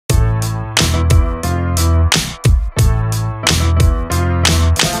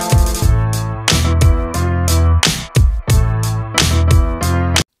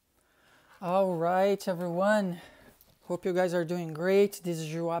right, everyone. Hope you guys are doing great. This is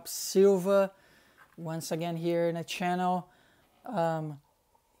Joap Silva, once again here in the channel. I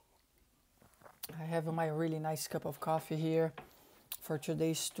have my really nice cup of coffee here for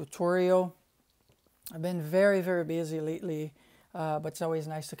today's tutorial. I've been very busy lately, but it's always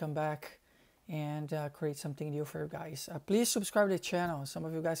nice to come back and create something new for you guys. Please subscribe to the channel. Some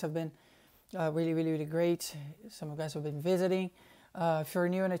of you guys have been really great. Some of you guys have been visiting. If you're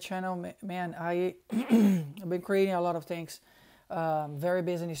new on the channel, man, I've been creating a lot of things. Very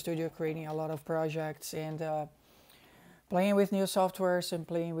busy in the studio, creating a lot of projects and playing with new softwares and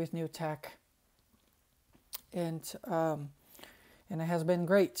playing with new tech. And it has been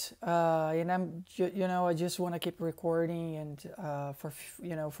great. And I just want to keep recording and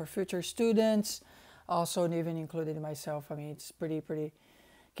for future students, also even including myself. I mean, it's pretty.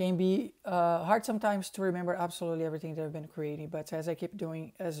 Can be hard sometimes to remember absolutely everything that I've been creating, but as I keep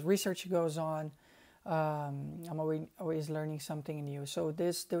doing, as research goes on, I'm always learning something new. So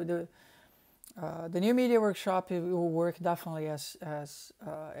the new media workshop, it will work definitely as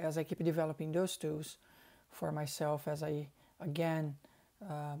I keep developing those tools for myself, as I again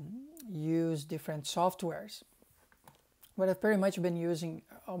use different softwares. But I've pretty much been using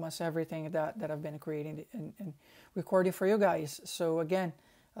almost everything that I've been creating and recording for you guys. So again,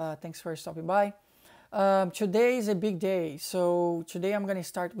 thanks for stopping by. Today is a big day. So today I'm going to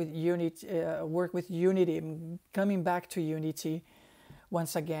start with Unity, work with Unity. I'm coming back to Unity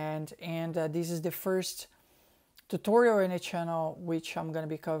once again. And this is the first tutorial in the channel, which I'm going to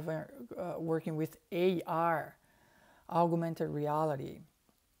be covering, working with AR, augmented reality.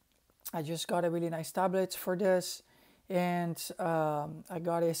 I just got a really nice tablet for this. And I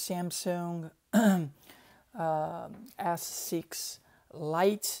got a Samsung A6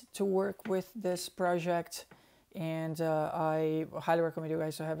 Lite to work with this project, and I highly recommend you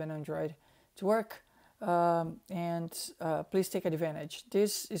guys to have an Android to work, please take advantage.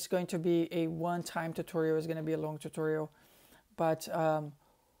 This is going to be a one-time tutorial. It's going to be a long tutorial, but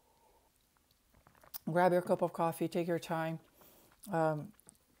grab your cup of coffee, take your time,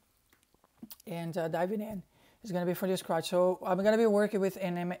 and diving in. It's going to be from scratch. So I'm going to be working with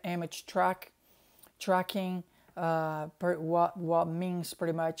an image tracking. What means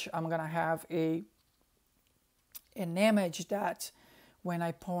pretty much I'm gonna have an image that when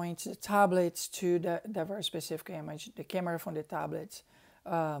I point the tablets to the very specific image, the camera from the tablet,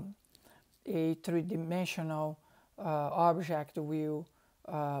 a three-dimensional object will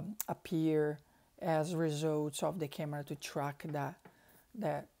appear as results of the camera to track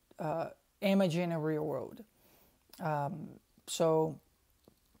that image in the real world. So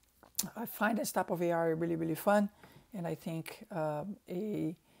I find this type of AR really fun, and I think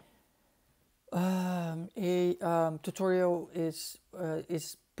a tutorial is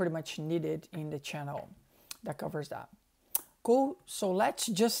pretty much needed in the channel that covers that. Cool. So let's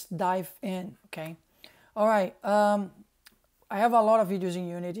just dive in. Okay. All right. I have a lot of videos in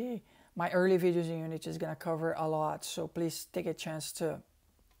Unity. My early videos in Unity is gonna cover a lot, so please take a chance to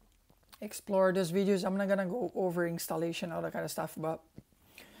explore those videos. I'm not gonna go over installation, all that kind of stuff, but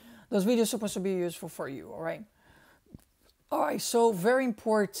those videos are supposed to be useful for you, all right? All right, so very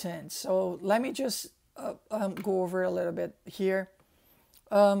important. So let me just go over a little bit here.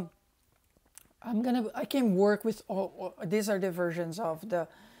 I can work with these are the versions of the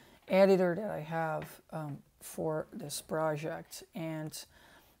editor that I have for this project, and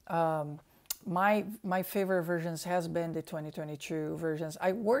my favorite versions has been the 2022 versions.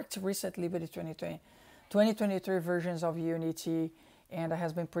 I worked recently with the 2023 versions of Unity, and it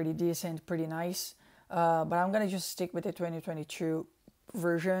has been pretty decent, pretty nice. But I'm gonna just stick with the 2022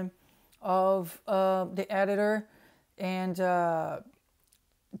 version of the editor, and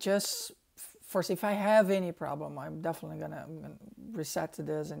just if I have any problem, I'm definitely gonna reset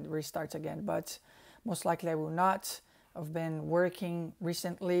this and restart again. But most likely I will not. I've been working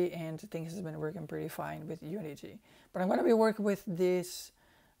recently, and things have been working pretty fine with Unity. But I'm gonna be working with this.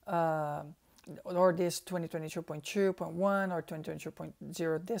 Or this 2022.2.1 or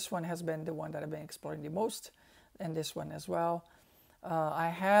 2022.0. This one has been the one that I've been exploring the most, and this one as well. I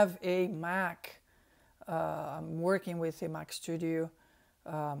have a Mac. I'm working with a Mac Studio,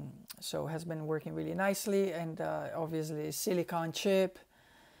 so it has been working really nicely, and obviously a silicon chip.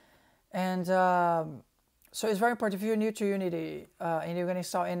 And so it's very important if you're new to Unity and you're going to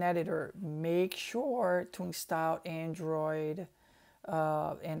install an editor, make sure to install Android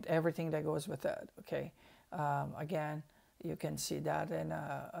and everything that goes with it. Okay, again, you can see that in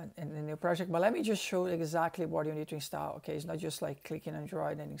the new project, but let me just show exactly what you need to install. Okay, it's not just like clicking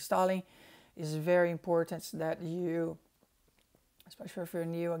Android and installing. It's very important that you, especially if you're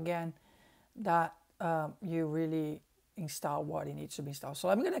new again, that you really install what it needs to be installed. So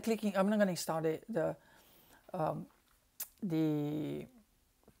I'm gonna install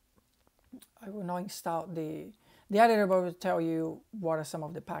I will not install the editor, but will tell you what are some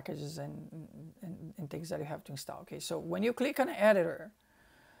of the packages and things that you have to install. Okay, so when you click on editor,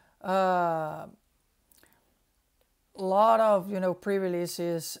 a lot of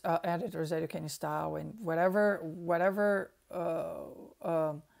pre-releases editors that you can install, and whatever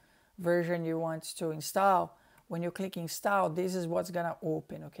version you want to install, when you click install, this is what's gonna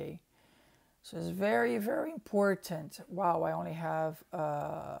open. Okay, so it's very, very important. Wow, I only have,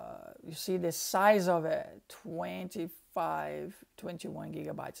 you see the size of it, 21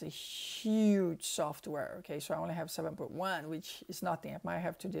 gigabytes, a huge software. Okay, so I only have 7.1, which is nothing. I might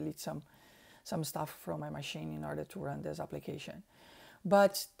have to delete some stuff from my machine in order to run this application.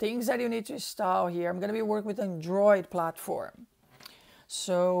 But things that you need to install here, I'm gonna be working with Android platform.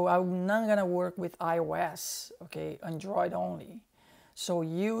 So I'm not gonna work with iOS, okay, Android only. So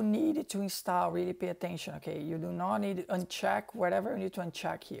you need to install, really pay attention, okay? You do not need to uncheck whatever you need to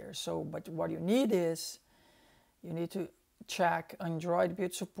uncheck here. So, but what you need is, you need to check Android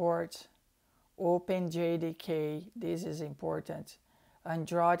build support, Open JDK, this is important,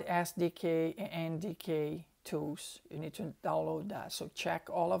 Android SDK and NDK tools, you need to download that. So check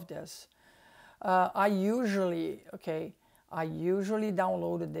all of this. I usually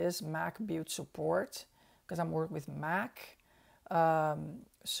downloaded this Mac build support because I'm working with Mac.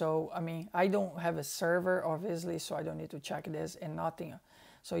 So I mean, I don't have a server obviously, so I don't need to check this and nothing.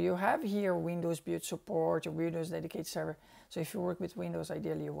 So you have here Windows build support, Windows dedicated server. So if you work with Windows,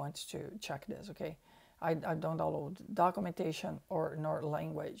 ideally you want to check this. Okay, I don't download documentation or nor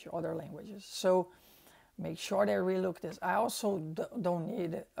other languages. So make sure that you really look this. I also don't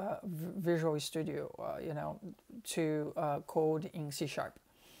need Visual Studio, to code in C#.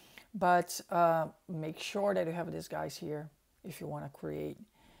 But make sure that you have these guys here if you want to create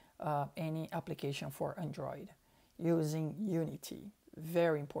any application for Android using Unity.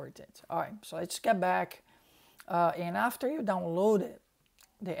 Very important. All right, so let's get back. And after you download it,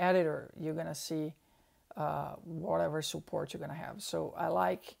 the editor, you're going to see whatever support you're going to have. So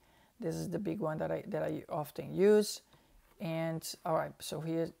this is the big one that I often use. And all right, so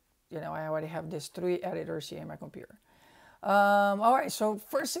here, I already have these 3 editors here in my computer. All right, so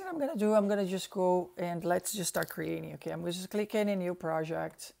first thing I'm gonna do, I'm gonna just go and let's just start creating. Okay, I'm just clicking a new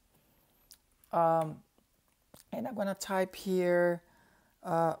project, and I'm gonna type here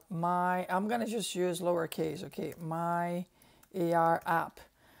I'm gonna just use lowercase. Okay, my AR app.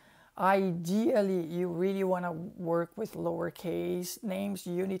 Ideally, you really want to work with lowercase names.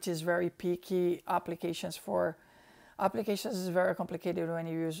 Unity is very picky. Applications is very complicated when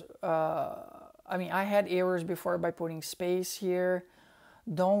you use. I mean, I had errors before by putting space here.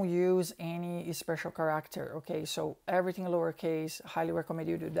 Don't use any special character, okay? So everything lowercase, highly recommend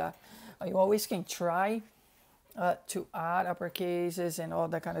you do that. You always can try to add uppercases and all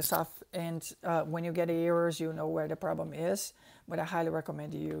that kind of stuff. And when you get errors, you know where the problem is. But I highly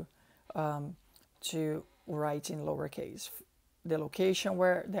recommend you to write in lowercase. The location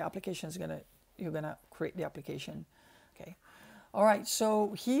where the application is you're gonna create the application, okay? All right,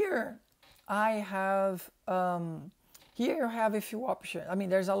 so here, I have here you have a few options. I mean,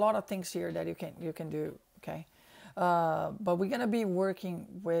 there's a lot of things here that you can do. Okay, but we're gonna be working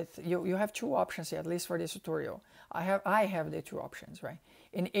with you have 2 options here, at least for this tutorial. I have the 2 options, right?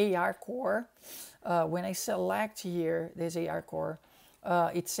 In AR Core, when I select here this AR Core,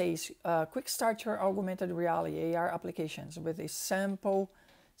 it says quick start your augmented reality AR applications with a sample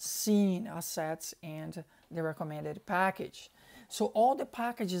scene assets and the recommended package. So all the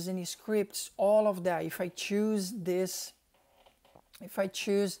packages and scripts, all of that, if I choose this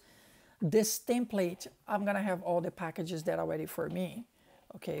template, I'm gonna have all the packages that are ready for me,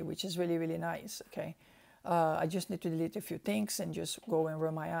 okay, which is really, really nice, okay. I just need to delete a few things and just go and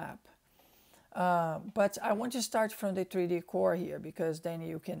run my app. But I want to start from the 3D core here, because then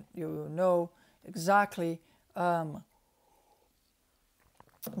you know exactly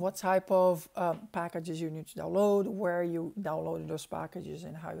what type of packages you need to download, where you download those packages,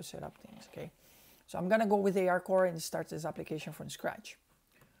 and how you set up things, okay? So I'm gonna go with AR Core and start this application from scratch.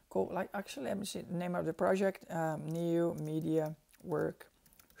 Cool, actually, let me see the name of the project, New Media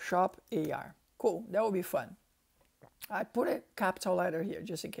Workshop AR. Cool, that will be fun. I put a capital letter here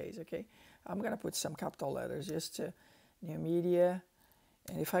just in case, okay? I'm gonna put some capital letters just to New Media,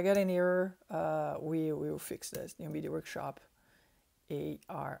 and if I get an error, we will fix this. New Media Workshop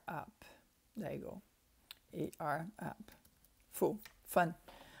AR app. There you go. AR app. Full. Fun.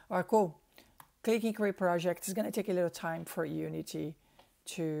 All right, cool. Clicking create project. It's going to take a little time for Unity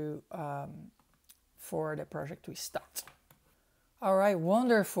to for the project to start. All right,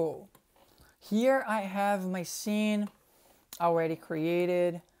 wonderful. Here I have my scene already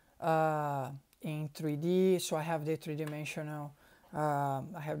created in 3D. So I have the three-dimensional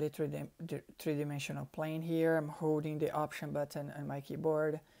three-dimensional plane here. I'm holding the Option button on my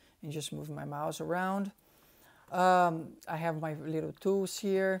keyboard and just moving my mouse around. I have my little tools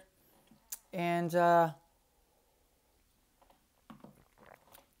here, and yeah,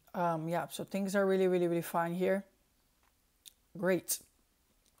 so things are really fine here. Great.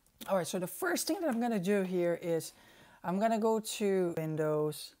 All right, so the first thing that I'm gonna do here is I'm gonna go to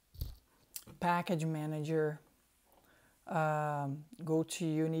Windows, Package Manager, go to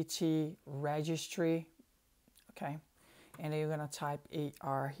Unity Registry, okay, and then you're gonna type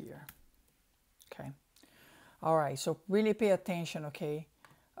AR here, okay. All right, so really pay attention, okay.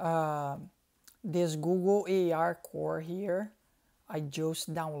 This Google AR core here, I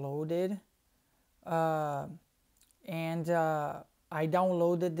just downloaded, and I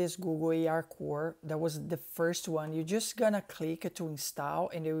downloaded this Google AR core. That was the first one. You're just gonna click to install,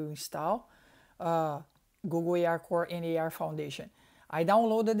 and it will install Google AR core and AR Foundation. I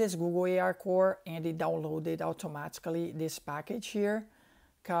downloaded this Google AR core, and it downloaded automatically this package here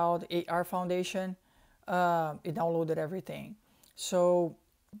called AR Foundation. It downloaded everything. So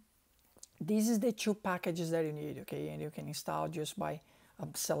these is the two packages that you need, okay, and you can install just by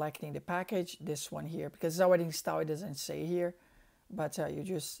selecting the package, this one here, because it's already installed. It doesn't say here, but you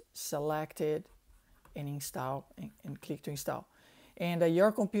just select it and install, and click to install, and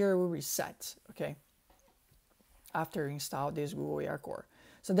your computer will reset, okay, after you install this Google AR core.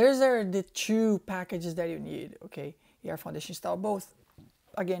 So there's the two packages that you need, okay. AR Foundation, install both.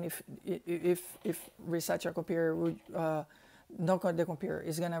 Again, if reset your computer, not the computer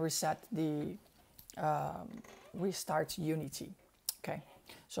is gonna reset the restart Unity, okay.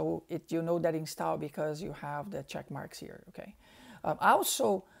 So you know that install because you have the check marks here, okay.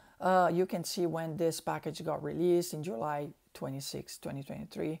 Also, you can see when this package got released in July 26,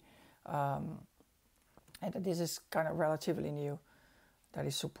 2023, and this is kind of relatively new, that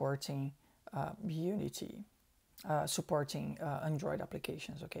is supporting Unity, supporting Android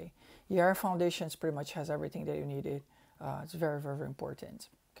applications, okay. AR Foundations pretty much has everything that you needed. It's very important,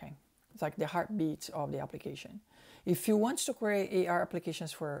 okay. It's like the heartbeat of the application. If you want to create AR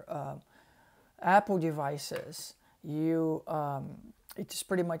applications for Apple devices, it's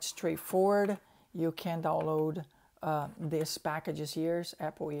pretty much straightforward. You can download these packages here,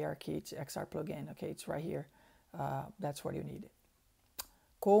 Apple AR Kit XR plugin, okay, it's right here. That's what you need.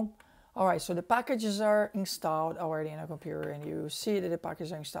 Cool. All right, so the packages are installed already in a computer, and you see that the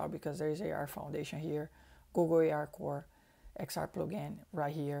packages are installed because there is AR Foundation here, Google AR Core, XR plugin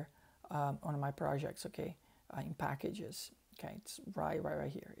right here on my projects, okay, in packages, okay, it's right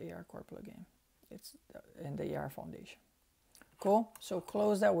here, AR Core plugin, it's in the AR Foundation. Cool. So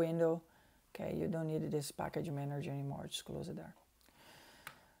close that window, okay. You don't need this package manager anymore, just close it there.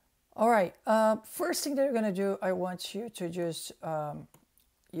 All right, first thing that you're gonna do, I want you to just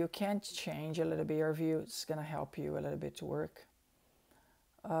you can change a little bit your view. It's gonna help you a little bit to work.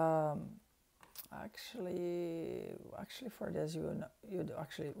 Actually, for this you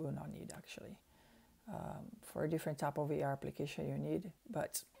will not need actually. For a different type of AR application you need,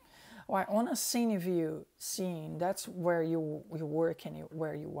 but well, on a scene view, that's where you work and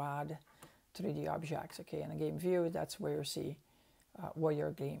where you add 3D objects, okay. In a game view, that's where you see what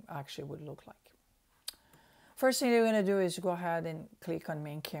your game actually would look like. First thing you're gonna do is go ahead and click on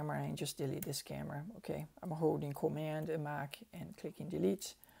main camera and just delete this camera, okay. I'm holding Command and Mac and clicking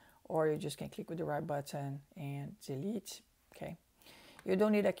delete, or you just can click with the right button and delete, okay. You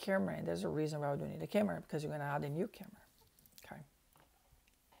don't need a camera, and there's a reason why you don't need a camera, because you're gonna add a new camera, okay.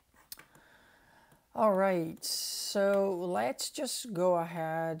 All right, so let's just go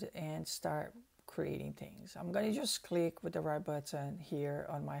ahead and start creating things. I'm gonna just click with the right button here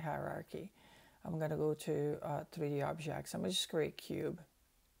on my hierarchy. I'm gonna go to 3D objects. I'm gonna just create cube,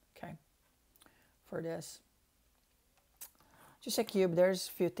 okay, for this. Just a cube. There's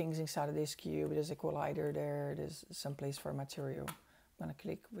a few things inside of this cube. There's a collider there. There's some place for material. I'm gonna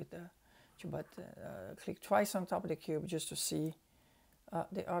click with the button, click twice on top of the cube just to see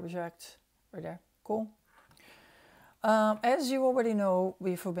the object right there. Cool. As you already know,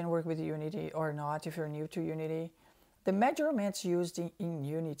 if you've been working with Unity or not, if you're new to Unity, the measurements used in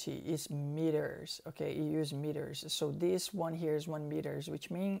Unity is meters, okay, you use meters. So this one here is 1 meters,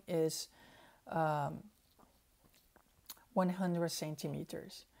 which means is 100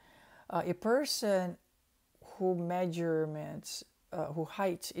 centimeters. A person who measurements, who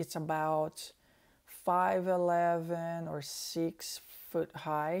height, it's about 5'11" or 6 foot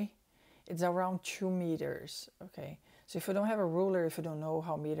high, it's around 2 meters, okay? So if you don't have a ruler, if you don't know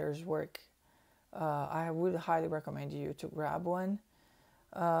how meters work, I would highly recommend you to grab one,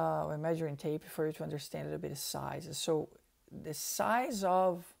 a measuring tape for you to understand a little bit of sizes. So the size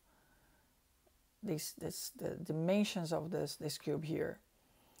of the dimensions of this cube here,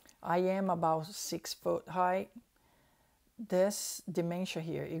 I am about 6 foot high. This dimension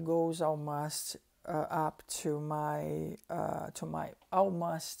here, it goes almost up to my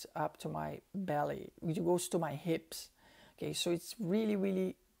almost up to my belly. It goes to my hips. Okay, so it's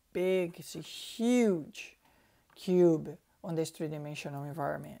really big. It's a huge cube on this three-dimensional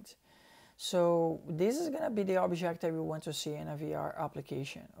environment. So this is gonna be the object that we want to see in a VR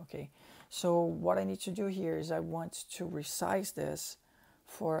application. Okay, so what I need to do here is I want to resize this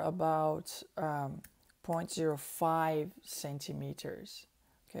for about 0.05 centimeters.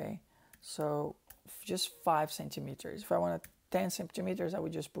 Okay, so just 5 centimeters. If I want 10 centimeters, I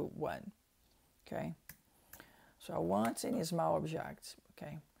would just put 1. Okay, so I want any small object.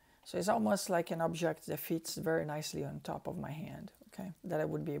 Okay, so it's almost like an object that fits very nicely on top of my hand. Okay, that I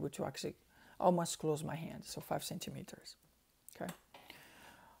would be able to actually almost close my hand. So 5 centimeters. Okay,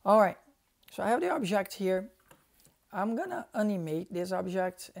 all right, so I have the object here. I'm gonna animate this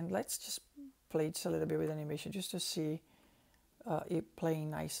object, and let's just play just a little bit with animation just to see it playing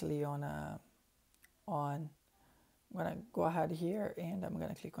nicely on I'm gonna go ahead here and I'm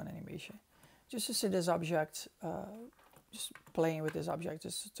gonna click on animation just to see this object, just playing with this object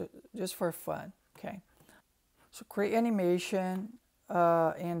just for fun. Okay, so create animation,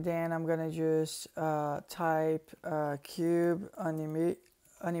 and then I'm gonna just type cube,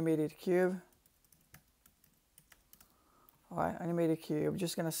 animated cube. All right, animated cube,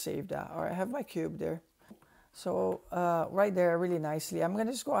 just gonna save that. All right, I have my cube there. So right there, really nicely, I'm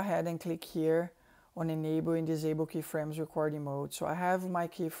gonna just go ahead and click here on enable and disable keyframes recording mode. So I have my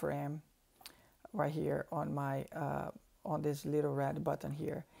keyframe right here on my on this little red button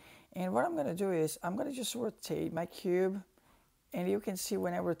here. And what I'm gonna do is I'm gonna just rotate my cube, and you can see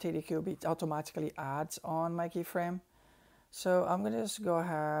when I rotate the cube, it automatically adds on my keyframe. So I'm gonna just go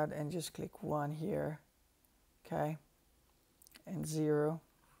ahead and just click 1 here, okay, and 0.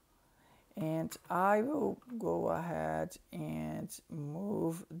 And I will go ahead and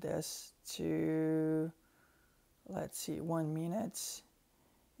move this to, let's see, 1 minute.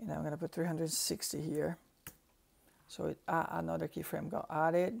 And I'm gonna put 360 here. So another keyframe got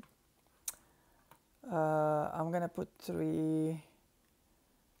added. I'm gonna put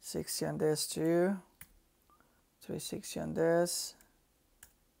 360 on this too. 360 on this.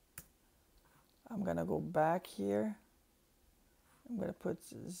 I'm gonna go back here. I'm gonna put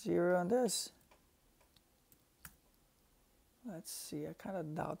 0 on this. Let's see, I kind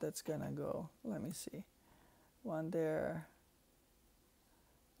of doubt that's gonna go. Let me see. 1 there.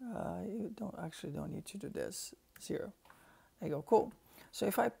 You don't need to do this. 0. There you go, cool. So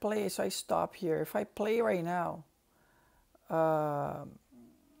if I play, so I stop here. If I play right now,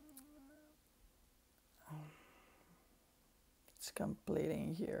 it's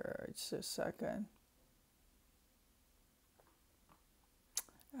completing here. It's a second.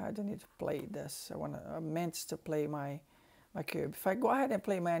 I don't need to play this. I meant to play my cube. If I go ahead and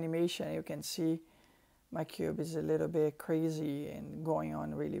play my animation, you can see my cube is a little bit crazy and going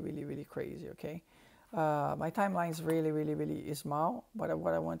on really crazy. Okay, my timeline is really small, but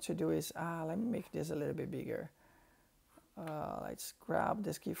what I want to do is let me make this a little bit bigger. Let's grab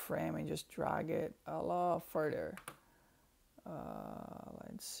this keyframe and just drag it a lot further.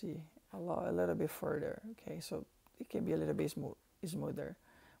 Let's see, a little bit further. Okay, so it can be a little bit smoother.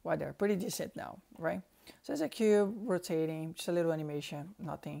 Well, they're pretty decent now, right? So it's a cube rotating, just a little animation,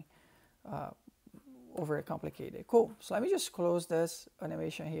 nothing over complicated. Cool. So let me just close this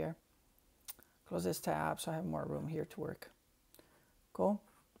animation here. Close this tab so I have more room here to work. Cool.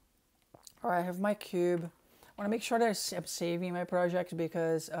 All right, I have my cube. I want to make sure that I'm saving my project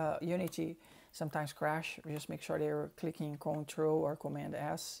because Unity sometimes crash. Just make sure they're clicking Control or Command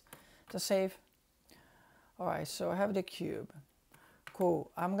S to save. All right, so I have the cube.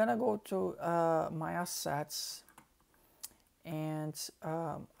 Cool. I'm gonna go to my assets, and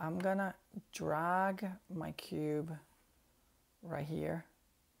I'm gonna drag my cube right here.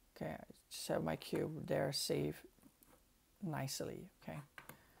 Okay, I just have my cube there saved nicely. Okay,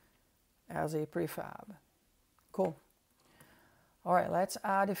 as a prefab. Cool. All right, let's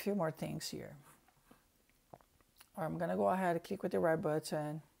add a few more things here. All right, I'm gonna go ahead and click with the right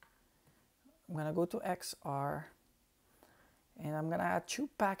button. I'm gonna go to XR. And I'm gonna add 2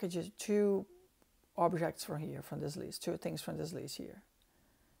 objects from here, from this list, 2 things from this list here.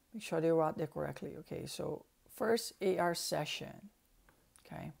 Make sure they route there correctly. Okay, so first AR session.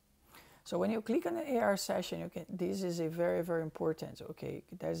 Okay, So when you click on the AR session, you can, this is a very, very important, okay?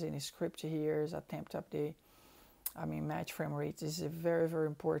 There's a script here, is attempt update, match frame rate. This is very, very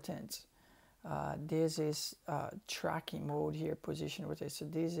important. This is tracking mode here, position rotation. So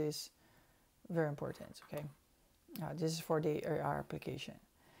this is very important, okay? This is for the AR application.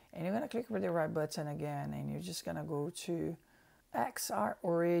 And you're gonna click with the right button again, and you're just gonna go to XR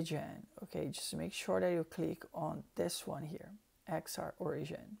Origin, okay? Just make sure that you click on this one here, XR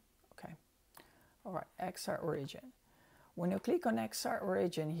Origin, okay? All right, XR Origin. When you click on XR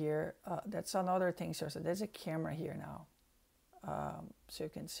Origin here, that's another thing. So there's a camera here now. So you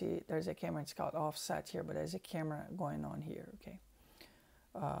can see there's a camera, it's called offset here, but there's a camera going on here, okay?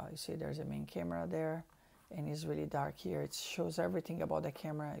 You see there's a main camera there, and it's really dark here. It shows everything about the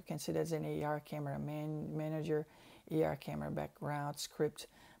camera. You can see there's an AR camera manager, AR camera background, script.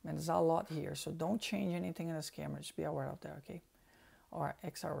 Man, there's a lot here, so don't change anything in this camera. Just be aware of that, okay? All right,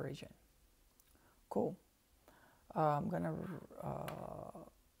 XR Origin. Cool. I'm gonna,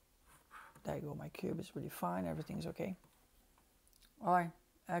 there you go, my cube is really fine, everything's okay. All right,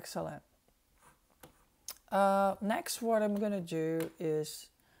 excellent. Next, what I'm gonna do is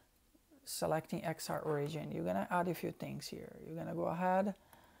selecting XR Origin. You're gonna add a few things here. You're gonna go ahead,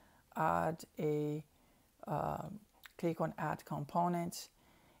 add a, click on Add Components,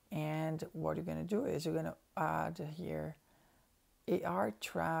 and what you're gonna do is you're gonna add here AR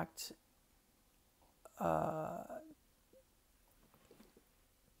tracked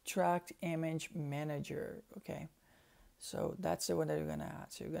image manager, okay? So that's the one that you're gonna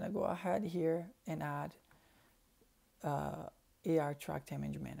add. So you're gonna go ahead here and add AR tracked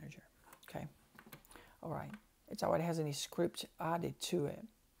image manager, okay? All right, it's already has any script added to it,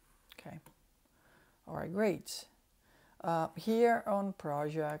 okay? All right, great. Here on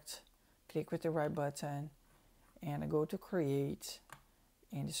project, click with the right button and go to create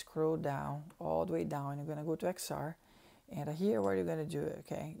and scroll down all the way down. You're gonna go to XR, and here what you're gonna do,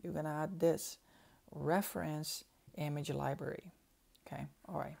 okay? You're gonna add this reference image library, okay?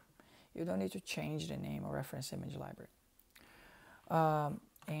 All right, you don't need to change the name of reference image library.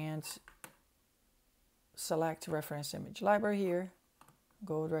 And select reference image library here,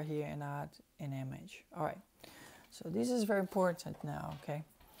 go right here and add an image. All right, so this is very important now, okay?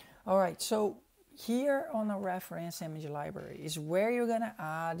 All right, so here on the reference image library is where you're gonna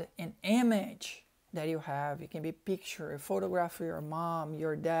add an image that you have. It can be a picture, a photograph of your mom,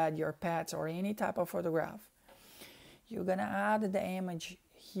 your dad, your pets, or any type of photograph. You're gonna add the image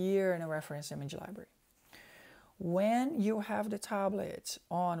here in the reference image library. When you have the tablet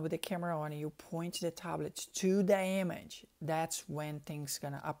on with the camera on and you point the tablet to the image, that's when things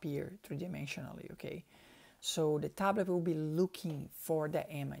gonna appear three-dimensionally, okay? So the tablet will be looking for the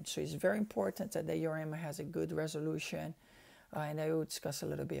image. So it's very important that your image has a good resolution, and I will discuss a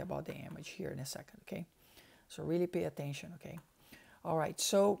little bit about the image here in a second, okay? So really pay attention, okay? All right,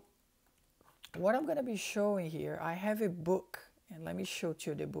 so what I'm gonna be showing here, I have a book, and let me show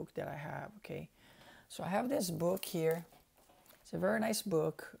you the book that I have, okay? So I have this book here. It's a very nice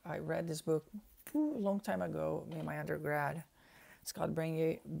book. I read this book a long time ago in my undergrad. It's called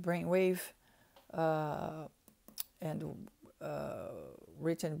Brainwave, and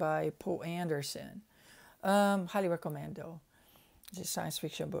written by Paul Anderson. Highly recommend though. It's a science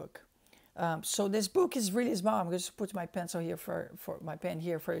fiction book. So this book is really small. I'm going to put my pencil here for my pen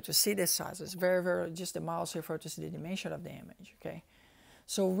here for you to see the size. It's very, very, just the mouse here for you to see the dimension of the image, okay?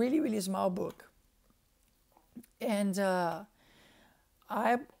 So really, really small book. And what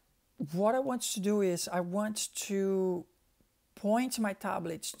I want to do is I want to point my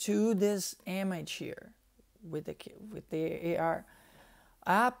tablet to this image here with the AR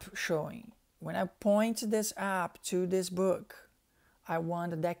app showing. When I point this app to this book, I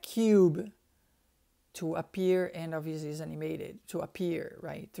want that cube to appear, and obviously it's animated, to appear,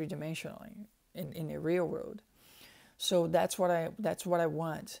 right, three-dimensionally in the real world. So that's what I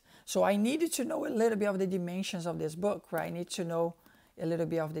want. So I needed to know a little bit of the dimensions of this book, right? I need to know a little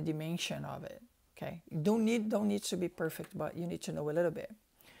bit of the dimension of it. Okay, you don't need to be perfect, but you need to know a little bit.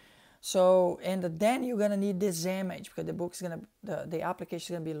 So, and then you're gonna need this image because the book's gonna, the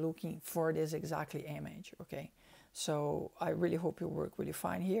application is gonna be looking for this exactly image. Okay, so I really hope you work really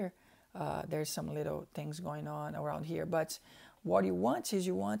fine here. There's some little things going on around here, but what you want is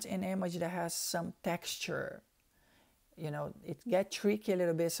you want an image that has some texture. You know, it gets tricky a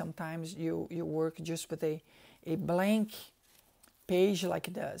little bit. Sometimes you work just with a blank page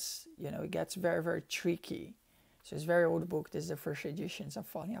like this. You know, it gets very, very tricky. So it's a very old book. This is the first editions are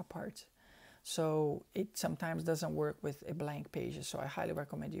falling apart. So it sometimes doesn't work with a blank page. So I highly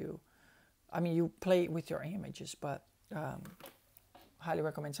recommend you, I mean, you play with your images, but highly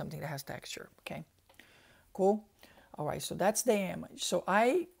recommend something that has texture. Okay, cool. All right, so that's the image. So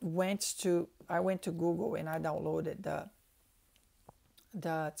I went to Google and I downloaded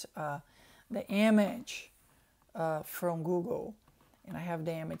the image from Google, and I have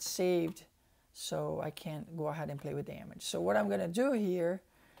the image saved, so I can go ahead and play with the image. So what I'm gonna do here,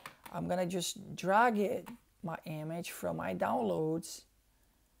 I'm gonna just drag my image from my downloads.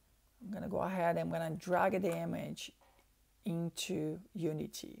 I'm gonna go ahead and I'm gonna drag the image into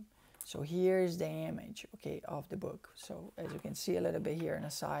Unity. So here's the image, okay, of the book. So as you can see a little bit here on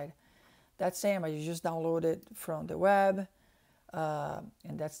the side, that's the image. You just download it from the web,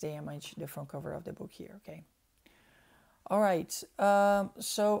 and that's the image, the front cover of the book here, okay. All right,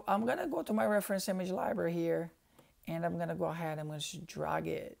 so I'm gonna go to my reference image library here, and I'm gonna go ahead and I'm gonna just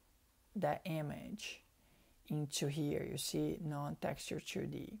drag that image into here. You see non-texture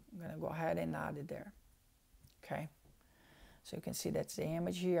 2D. I'm gonna go ahead and add it there, okay. So you can see that's the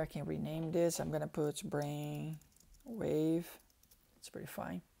image here. I can rename this. I'm gonna put brain wave. It's pretty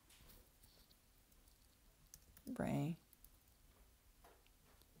fine. Brain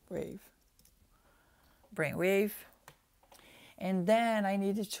wave. Brain wave. And then I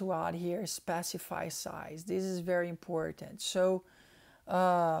needed to add here specify size. This is very important. So,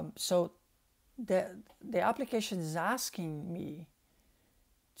 the application is asking me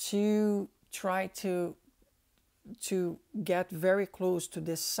to try to get very close to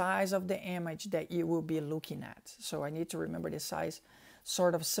the size of the image that you will be looking at. So I need to remember the size,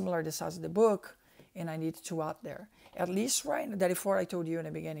 sort of similar to the size of the book, and I need to add there. At least right now, before I told you in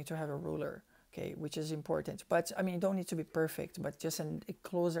the beginning to have a ruler, okay, which is important. But I mean, don't need to be perfect, but just a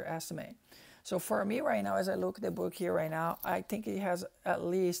closer estimate. So for me right now, as I look at the book here right now, I think it has at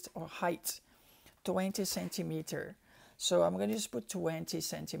least a height 20 centimeter. So I'm gonna just put 20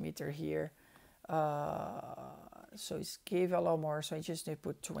 centimeter here. So it's gave a lot more, so I just need to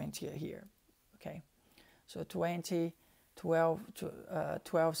put 20 here, okay? So 12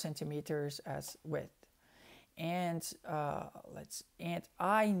 centimeters as width. And and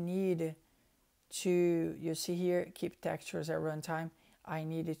I need to, you see here, keep textures at runtime. I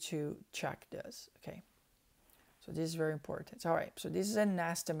needed to check this, okay? So this is very important. All right, so this is an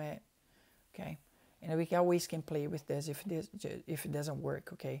estimate, okay? And we always can play with this if it doesn't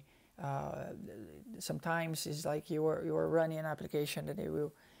work, okay? Sometimes it's like you're running an application that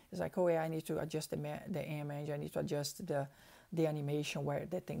it's like, oh yeah, I need to adjust the image, I need to adjust the animation where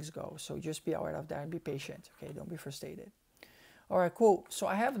the things go. So just be aware of that and be patient, okay? Don't be frustrated. All right, cool. So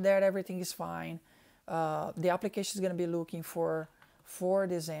I have that, everything is fine. The application is gonna be looking for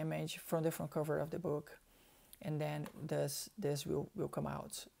this image from the front cover of the book, and then this will come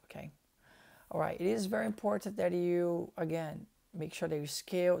out, okay? All right, it is very important that you, again, make sure that you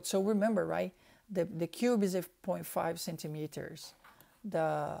scale. So remember, right, the cube is 0.5 centimeters.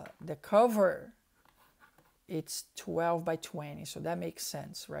 The cover, it's 12 by 20, so that makes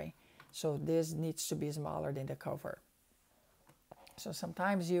sense, right? So this needs to be smaller than the cover. So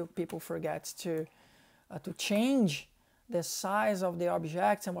sometimes people forget to change the size of the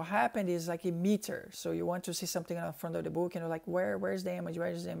object, and what happened is like a meter. So you want to see something in front of the book, and you're like, where's the image?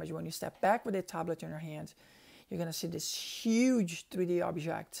 Where's the image? When you step back with the tablet in your hand, you're gonna see this huge 3D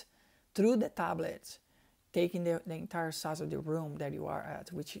object through the tablet, taking the entire size of the room that you are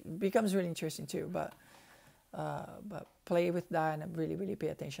at, which becomes really interesting too. But play with that and really pay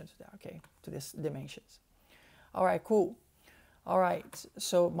attention to that, okay, to these dimensions. All right, cool. All right,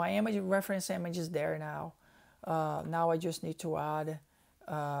 so my image reference image is there now. Now I just need to add,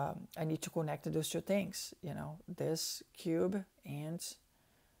 I need to connect those two things, you know, this cube and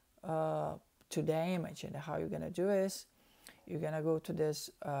to the image. And how you're gonna do is, you're gonna go to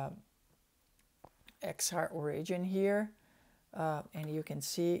this XR origin here, and you can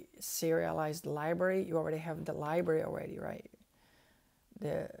see serialized library. You already have the library already, right?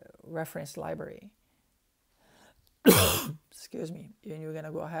 The reference library. Excuse me. And you're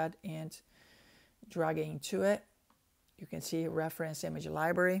gonna go ahead and drag it into it. You can see reference image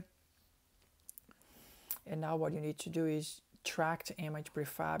library. And now what you need to do is track image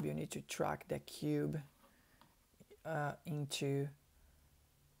prefab. You need to track the cube into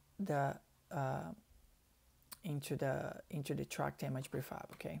the tracked image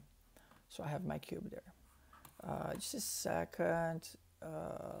prefab. Okay, so I have my cube there. Just a second.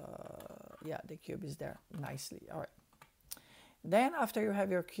 Yeah, the cube is there nicely. All right. Then after you have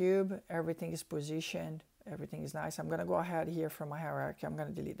your cube, everything is positioned, everything is nice. I'm gonna go ahead here from my hierarchy. I'm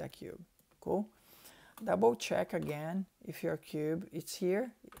gonna delete that cube. Cool. Double check again if your cube it's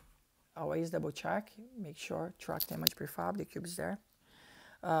here. Always double check. Make sure tracked image prefab, the cube is there.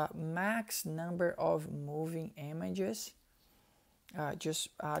 Max number of moving images. Just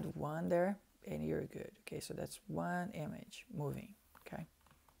add one there and you're good. Okay, so that's one image moving. Okay.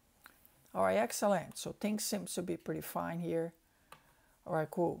 All right, excellent. So things seems to be pretty fine here. All right,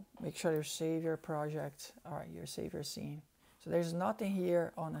 cool. Make sure you save your project. All right, you save your scene. So there's nothing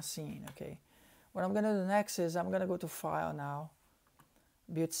here on a scene. Okay. What I'm gonna do next is I'm gonna go to File now,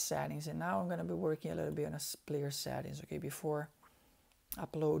 Build Settings, and now I'm gonna be working a little bit on a player settings. Okay, before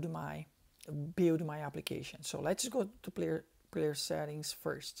build my application. So let's go to player settings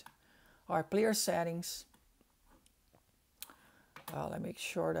first. All right, player settings. Let me make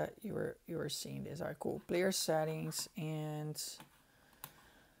sure that you were seeing this. All right, cool. Player settings, and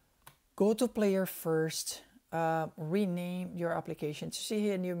go to player first. Rename your application. See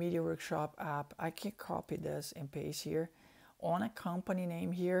here, new media workshop app. I can copy this and paste here. On a company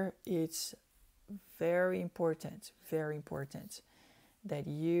name here, it's very important that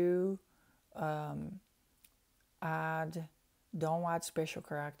you don't add special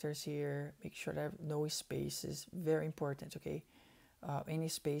characters here. Make sure that no spaces. Very important. Okay. Any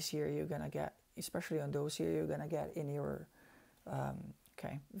space here you're gonna get, especially on those here, you're gonna get in your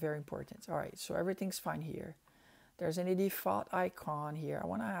okay, very important. All right, so everything's fine here. There's any default icon here. I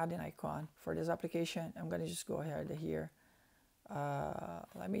want to add an icon for this application. I'm gonna just go ahead here.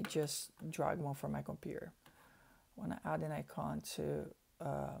 Let me just drag one from my computer. I want to add an icon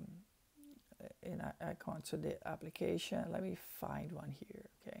to the application. Let me find one here.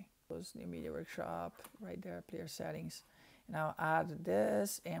 Okay, close new media workshop right there, player settings. Now add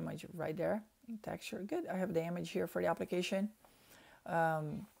this image right there in texture. Good, I have the image here for the application.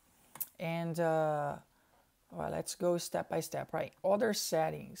 Well, let's go step by step, right? Other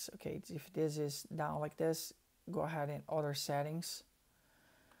settings. Okay, if this is down like this, go ahead and other settings.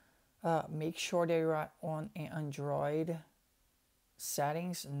 Make sure that you're on an Android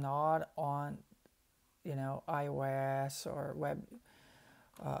settings, not on, you know, iOS or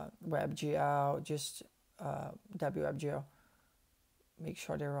WebGL, just WebGL. Make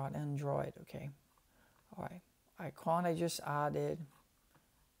sure they're on Android. Okay. All right. Icon I just added.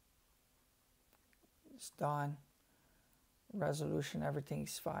 It's done. Resolution,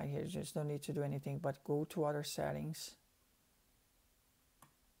 everything's fine here. Just don't need to do anything but go to other settings.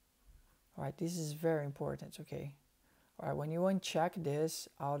 All right, this is very important. Okay. All right, when you uncheck this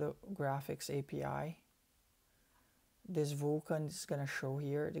auto graphics API, this Vulkan is gonna show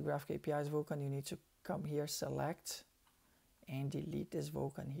here. The graphic API is Vulkan. You need to come here, select, and delete this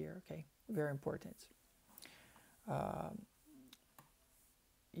Vulkan here. Okay, very important.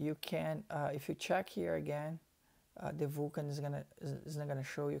 You can, if you check here again, the Vulkan is not gonna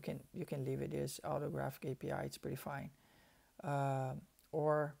show. You can leave it as auto graphic API. It's pretty fine,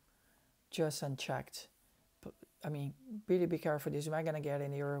 or just unchecked. I mean, really be careful. This, you're not gonna get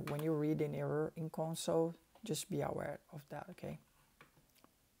an error when you read an error in console. Just be aware of that. Okay.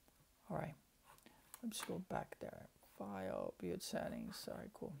 All right. Let's go back there. File, build settings. All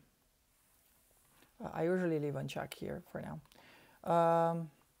right, cool. I usually leave unchecked here for now.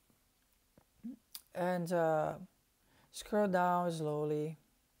 Scroll down slowly.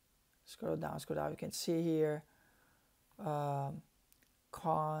 Scroll down. You can see here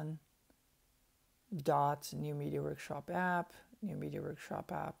new media workshop app.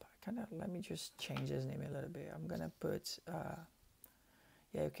 Let me just change this name a little bit. I'm gonna put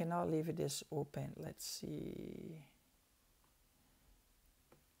yeah, you cannot leave this open. Let's see.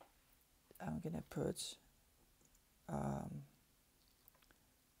 I'm gonna put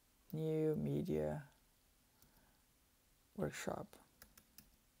new media workshop.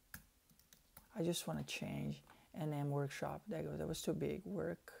 I just want to change NM workshop. There you go. That was too big.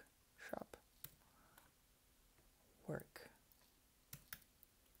 Workshop. Work.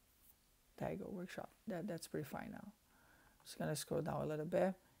 There you go. Workshop. That's pretty fine now. Just gonna scroll down a little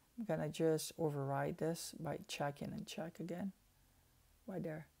bit. I'm gonna just override this by checking and check again. Right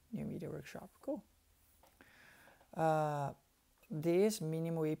there. New media workshop. Cool. This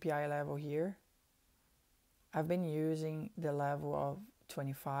minimal API level here, I've been using the level of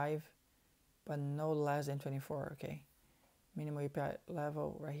 25, but no less than 24. Okay, minimal API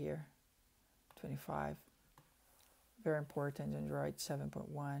level right here, 25. Very important. Android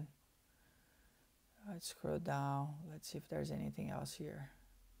 7.1. Let's scroll down. Let's see if there's anything else here.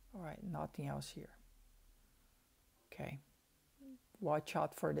 All right, nothing else here. Okay, watch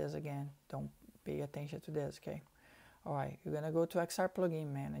out for this again. Don't pay attention to this. Okay. All right, you're gonna go to XR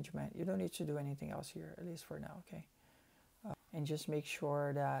plugin management. You don't need to do anything else here, at least for now. Okay, and just make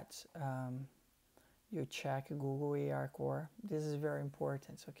sure that you check Google AR Core. This is very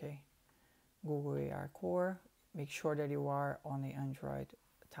important. Okay, Google AR Core. Make sure that you are on the Android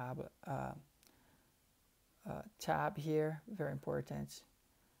tablet tab here, very important.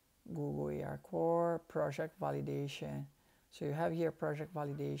 Google AR Core, project validation. So you have here project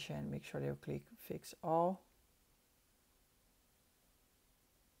validation. Make sure you click fix all.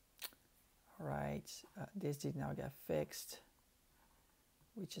 All right, this did not get fixed,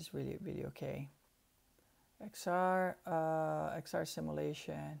 which is really, really okay. XR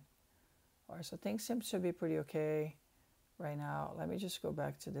simulation. All right, so things seem to be pretty okay right now. Let me just go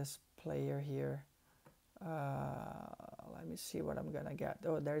back to this player here. Let me see what I'm gonna get.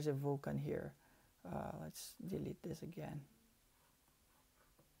 Oh, there's a Vulkan here. Let's delete this again.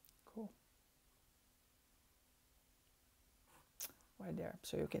 Cool. Right there.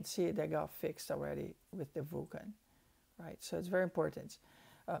 So you can see that got fixed already with the Vulkan. Right, so it's very important.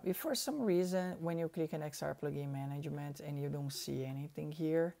 If for some reason when you click on XR plugin management and you don't see anything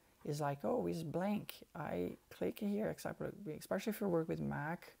here, it's like, oh, it's blank. I click here, XR plugin, especially if you work with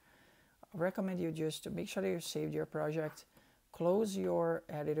Mac. I recommend you just to make sure that you saved your project, close your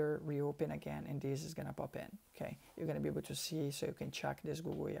editor, reopen again, and this is gonna pop in. Okay, you're gonna be able to see, so you can check this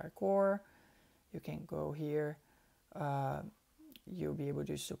Google AR Core. You can go here. You'll be able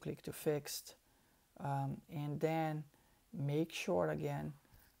just to click to fixed, and then make sure again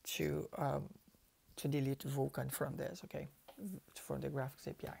to delete Vulkan from this. Okay, from the graphics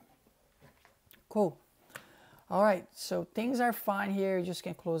API. Cool. All right, so things are fine here. You just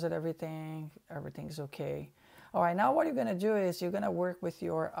can close it, everything's okay. All right, now what you're gonna do is you're gonna work with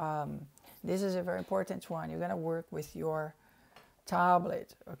your, this is a very important one. You're gonna work with your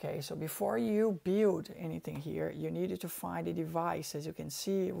tablet, okay? So before you build anything here, you needed to find a device. As you can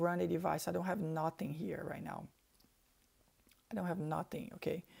see, run a device. I don't have nothing here right now. I don't have nothing,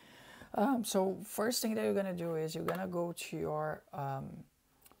 okay? So first thing that you're gonna do is you're gonna go to your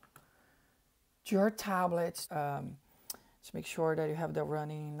tablet. Just make sure that you have that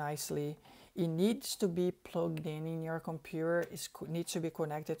running nicely. It needs to be plugged in your computer. It needs to be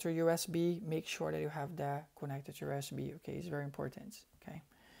connected to USB. Make sure that you have that connected to USB, okay? It's very important, okay?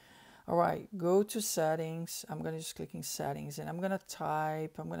 All right, go to settings. I'm gonna just click in settings and I'm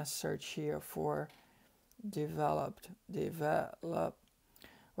gonna search here for develop,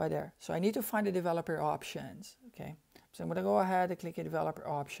 right there. So I need to find the developer options, okay? So I'm gonna go ahead and click in developer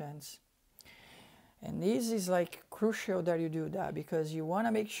options. And this is like crucial that you do that because you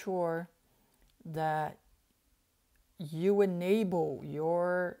wanna make sure that you enable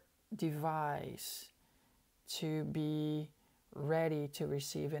your device to be ready to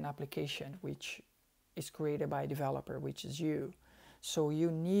receive an application which is created by a developer, which is you. So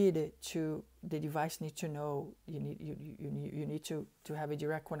you need to, the device needs to know, you need to have a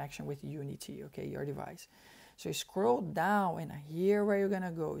direct connection with Unity, okay, your device. So you scroll down and here where you're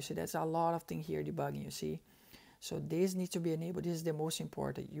gonna go. You see there's a lot of things here debugging, you see. So this needs to be enabled. This is the most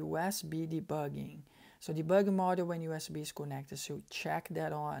important, USB debugging. So debug module when USB is connected, so check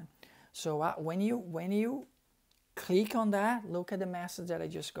that on. So when you click on that, look at the message that I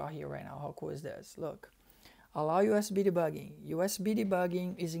just got here right now. How cool is this? Look, allow USB debugging. USB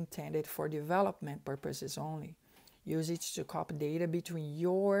debugging is intended for development purposes only. Use it to copy data between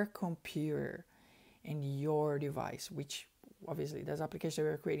your computer and your device, which obviously there's application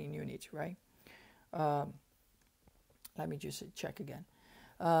we're creating in Unity, right? Let me just check again.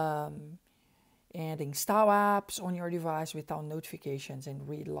 And install apps on your device without notifications and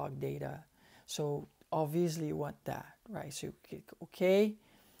read log data. So obviously you want that, right? So you click OK.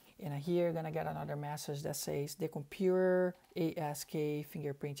 And here you're gonna get another message that says the computer ASK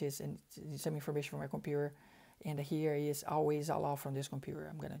fingerprint is and some information from my computer. And here is always allow from this computer.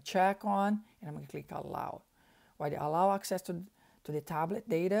 I'm gonna check on and I'm gonna click allow. While they allow access to the tablet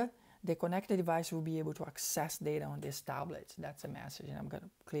data, the connected device will be able to access data on this tablet. That's a message and I'm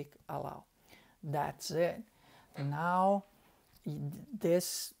gonna click allow. That's it. Now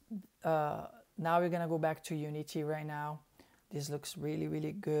now we're gonna go back to Unity right now. This looks really,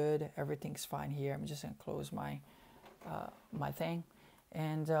 really good. Everything's fine here. I'm just gonna close my my thing.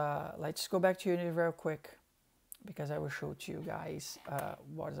 And let's go back to Unity real quick because I will show to you guys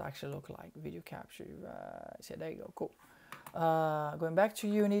what does it actually look like. Video capture, so there you go, cool. Going back to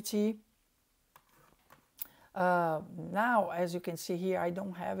Unity. Now, as you can see here, I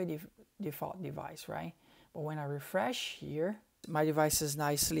don't have a default device, right? But when I refresh here, my device is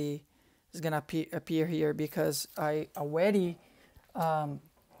nicely is gonna appear here because I already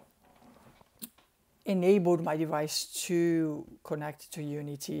enabled my device to connect to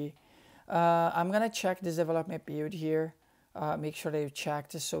Unity. I'm gonna check this development build here. Make sure that you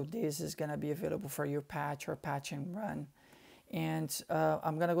checked so this is gonna be available for you patch and run. And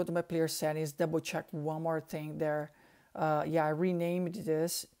I'm gonna go to my player settings, double check one more thing there. Yeah, I renamed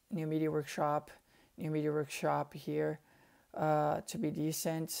this New Media Workshop New Media Workshop here to be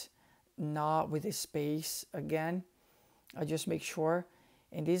decent, not with the space again. I just make sure,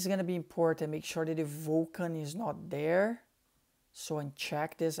 and this is going to be important, make sure that the Vulkan is not there. So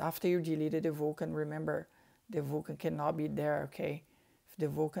uncheck this. After you deleted the Vulkan, remember the Vulkan cannot be there, okay? If the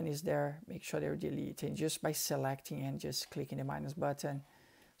Vulkan is there, make sure they're deleted just by selecting and just clicking the minus button.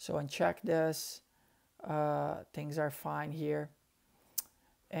 So uncheck this. Things are fine here.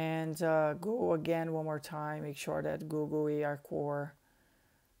 And go again one more time. Make sure that Google AR Core.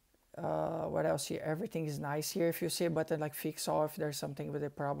 What else here? Everything is nice here. If you see a button like Fix All, if there's something with a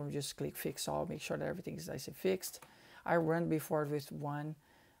problem, just click Fix All. Make sure that everything is nice and fixed. I run before with one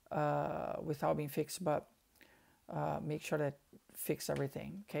without being fixed, but make sure that fix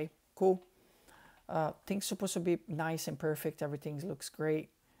everything. Okay, cool. Things supposed to be nice and perfect. Everything looks great.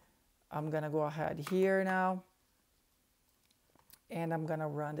 I'm gonna go ahead here now, and I'm gonna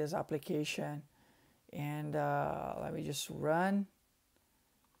run this application, and let me just run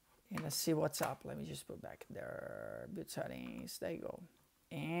and let's see what's up. Let me just put back there, build settings, there you go.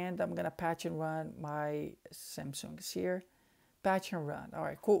 And I'm gonna patch and run my Samsungs here. Patch and run, all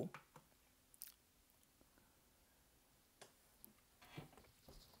right, cool.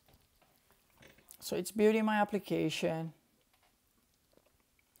 So it's building my application.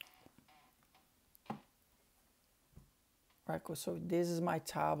 All right, cool, so this is my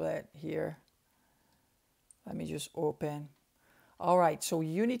tablet here. Let me just open. All right, so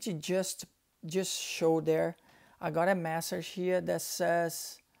Unity just showed there. I got a message here that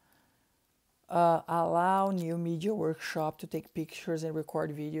says, allow New Media Workshop to take pictures and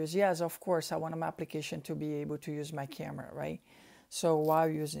record videos. Yes, of course, I want my application to be able to use my camera, right? So while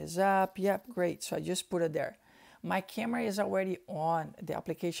using this app, yep, great. So I just put it there. My camera is already on the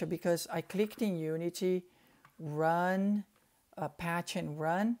application because I clicked in Unity, run, patch and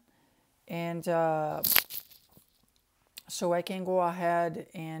run, and so I can go ahead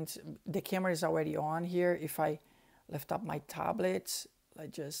and the camera is already on here. If I lift up my tablet,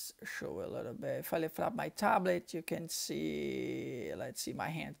 let's just show a little bit. If I lift up my tablet, you can see, let's see my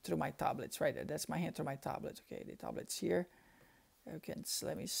hand through my tablets right there. That's my hand through my tablet. Okay, the tablet's here. You can,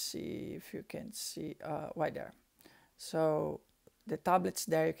 let me see if you can see right there. So the tablet's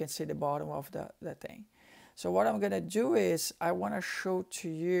there, you can see the bottom of the thing. So what I'm gonna do is I wanna show to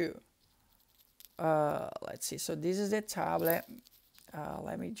you, let's see, so this is the tablet.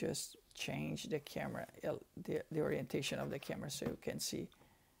 Let me just change the camera, the orientation of the camera so you can see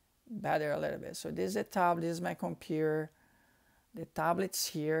better a little bit. So this is the tablet, this is my computer. The tablet's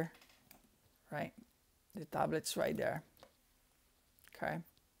here, right? The tablet's right there, okay?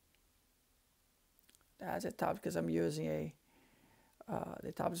 That's a tablet because I'm using a,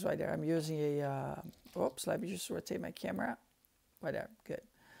 the tablet's right there. I'm using a, oops, let me just rotate my camera. Right there, good.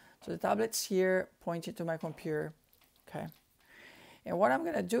 So the tablet's here, pointing to my computer, okay? And what I'm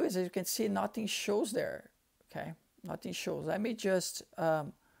gonna do is, as you can see, nothing shows there, okay? Nothing shows. Let me just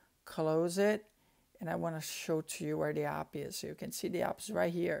close it, and I wanna show to you where the app is. So you can see the app's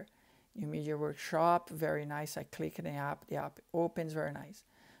right here. New Media Workshop, very nice. I click on the app opens, very nice.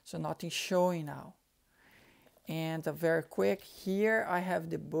 So nothing showing now. And very quick, here I have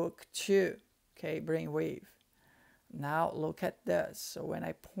the book too, okay, Brainwave. Now look at this. So when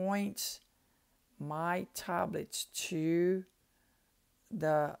I point my tablet to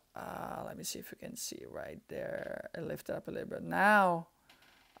the, let me see if you can see right there. I lift it up a little bit. Now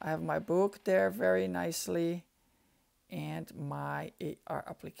I have my book there very nicely and my AR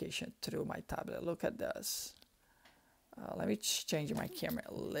application through my tablet. Look at this. Let me change my camera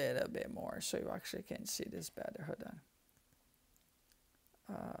a little bit more so you actually can see this better. Hold on.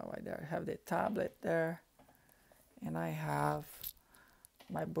 Right there, I have the tablet there. And I have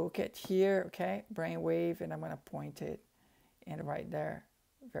my book at here, okay, Brainwave, and I'm gonna point it, and right there,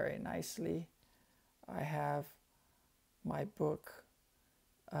 very nicely, I have my book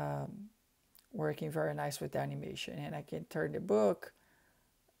working very nice with the animation, and I can turn the book,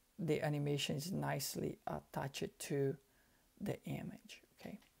 the animation is nicely attached to the image,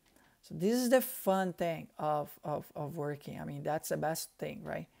 okay. So this is the fun thing of working. I mean, that's the best thing,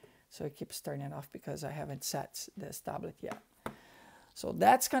 right? So it keeps turning off because I haven't set this tablet yet. So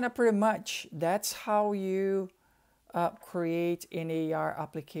that's kind of pretty much, that's how you create an AR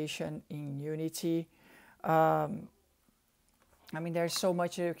application in Unity. I mean, there's so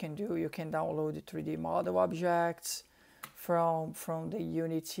much you can do. You can download the 3D model objects from the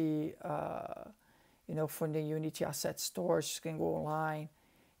Unity, you know, from the Unity asset stores. You can go online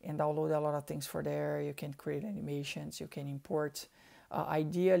and download a lot of things for there. You can create animations, you can import.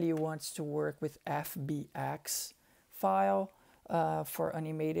 Ideally, you want to work with FBX file. for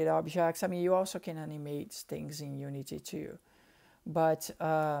animated objects. I mean, you also can animate things in Unity too. But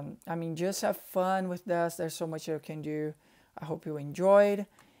I mean, just have fun with this. There's so much you can do. I hope you enjoyed,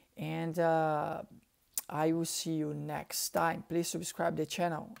 and I will see you next time. Please subscribe to the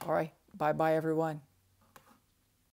channel. All right, bye bye everyone.